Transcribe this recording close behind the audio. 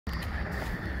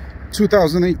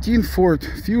2018 Ford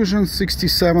Fusion,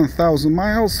 67,000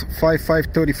 miles,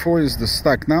 5534 is the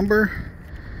stock number.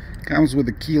 Comes with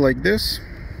a key like this.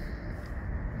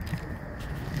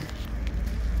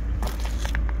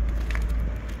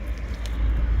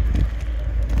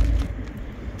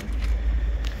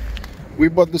 We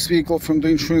bought this vehicle from the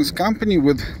insurance company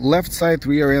with left side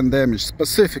rear end damage.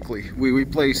 Specifically, we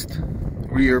replaced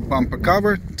rear bumper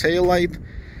cover, tail light,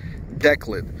 deck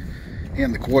lid,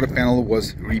 and the quarter panel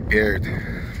was repaired.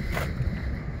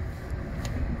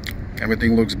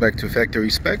 Everything looks back to factory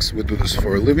specs. We do this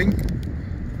for a living.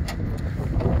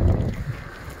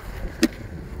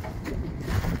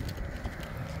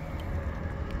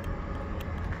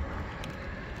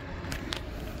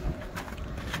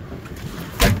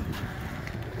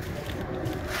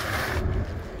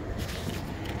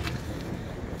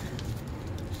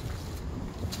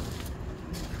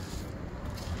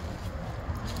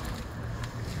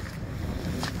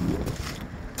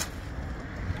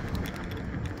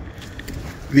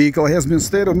 Vehicle has been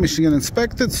state of Michigan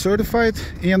inspected, certified,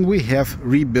 and we have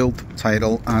rebuilt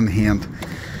title on hand.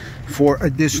 For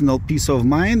additional peace of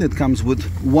mind, it comes with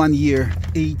 1 year,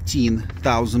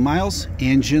 18,000 miles,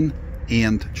 engine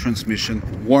and transmission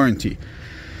warranty.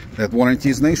 That warranty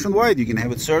is nationwide. You can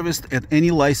have it serviced at any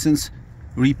licensed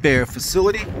repair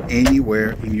facility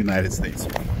anywhere in the United States.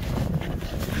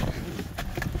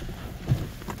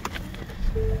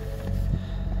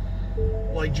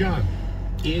 Like John.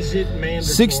 Is it mandatory?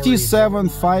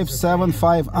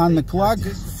 67575 on the clock,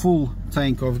 full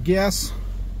tank of gas.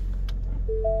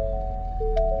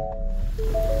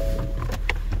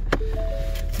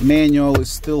 Manual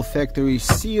is still factory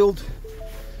sealed.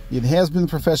 It has been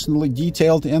professionally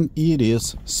detailed and it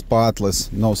is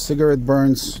spotless. No cigarette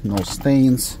burns, no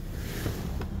stains.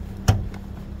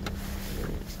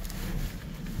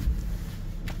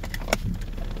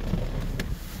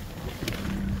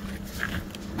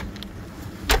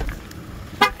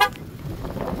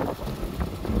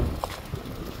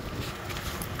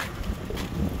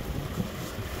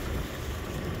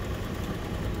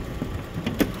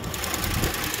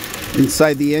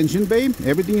 Inside the engine bay,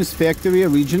 everything is factory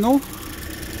original.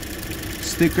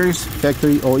 Stickers,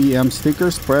 factory OEM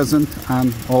stickers present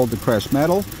on all the crash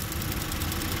metal.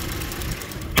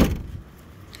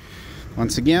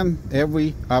 Once again,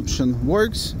 every option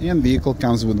works and vehicle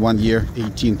comes with 1 year,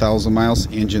 18,000 miles,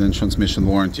 engine and transmission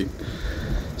warranty.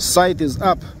 Site is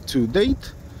up to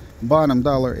date. Bottom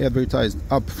dollar advertised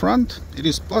up front. It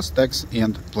is plus tax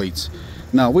and plates.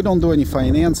 Now, we don't do any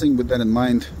financing. With that in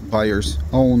mind, buyer's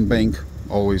own bank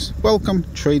always welcome.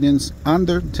 Trade-ins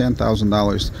under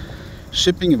 $10,000.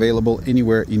 Shipping available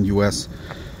anywhere in US.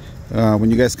 When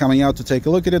you guys coming out to take a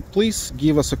look at it, please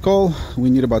give us a call. We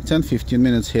need about 10-15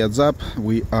 minutes heads up.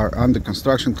 We are under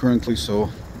construction currently, so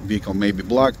vehicle may be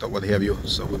blocked or what have you,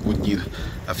 so we would need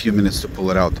a few minutes to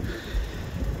pull it out.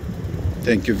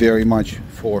 Thank you very much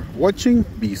for watching.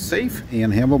 Be safe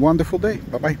and have a wonderful day.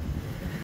 Bye-bye.